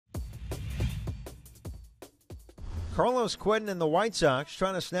Carlos Quentin and the White Sox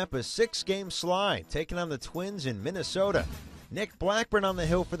trying to snap a 6-game slide, taking on the Twins in Minnesota. Nick Blackburn on the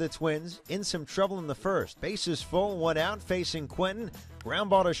hill for the Twins, in some trouble in the first. Bases full, 1 out, facing Quentin. Ground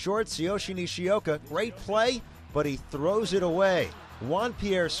ball to short, Tsuyoshi Nishioka. Great play, but he throws it away. Juan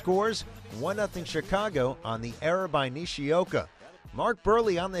Pierre scores, 1-0 Chicago on the error by Nishioka. Mark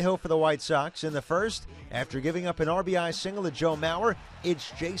Buehrle on the hill for the White Sox in the first. After giving up an RBI single to Joe Mauer,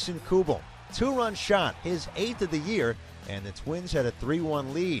 it's Jason Kubel. 2-run shot, his 8th of the year, and the Twins had a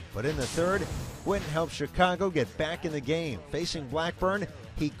 3-1 lead. But in the third, Quentin helped Chicago get back in the game. Facing Blackburn,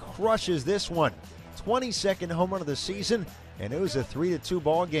 he crushes this one. 22nd home run of the season, and it was a 3-2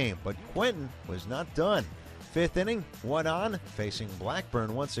 ball game. But Quentin was not done. 5th inning, 1 on, facing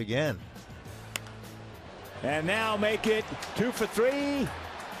Blackburn once again. And now make it 2 for 3.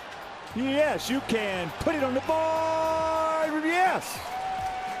 Yes, you can put it on the board. Yes.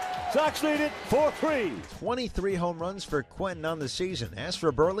 Sox lead it 4-3. 23 home runs for Quentin on the season. As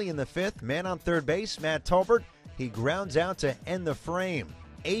for Buehrle in the 5th, man on third base, Matt Tolbert, he grounds out to end the frame.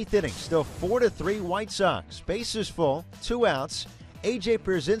 8th inning, still 4-3 White Sox. Bases full, 2 outs. A.J.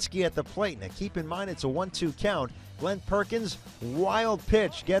 Pierzynski at the plate. Now keep in mind it's a 1-2 count. Glenn Perkins, wild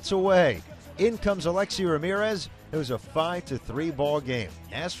pitch, gets away. In comes Alexi Ramirez. It was a 5-3 ball game.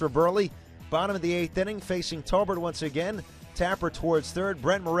 As for Buehrle, bottom of the 8th inning, facing Tolbert once again. Tapper towards third.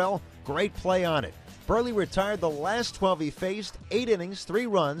 Brent Morrell, great play on it. Buehrle retired the last 12 he faced. 8 innings, 3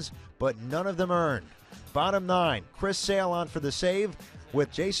 runs, but none of them earned. Bottom 9, Chris Sale on for the save.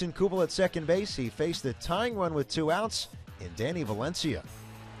 With Jason Kubel at second base, he faced the tying run with 2 outs in Danny Valencia.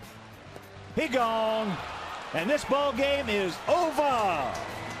 He gone, and this ball game is over.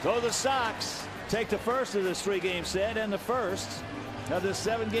 So the Sox take the first of this 3-game set and the first of this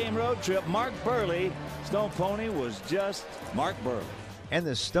 7-game road trip. Mark Buehrle, Stone Pony, was just Mark Buehrle. And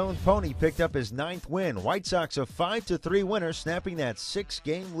the Stone Pony picked up his 9th win. White Sox a 5-3 winner, snapping that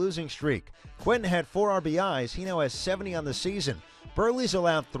 6-game losing streak. Quentin had 4 RBIs. He now has 70 on the season. Buehrle's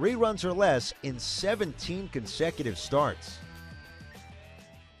allowed 3 runs or less in 17 consecutive starts.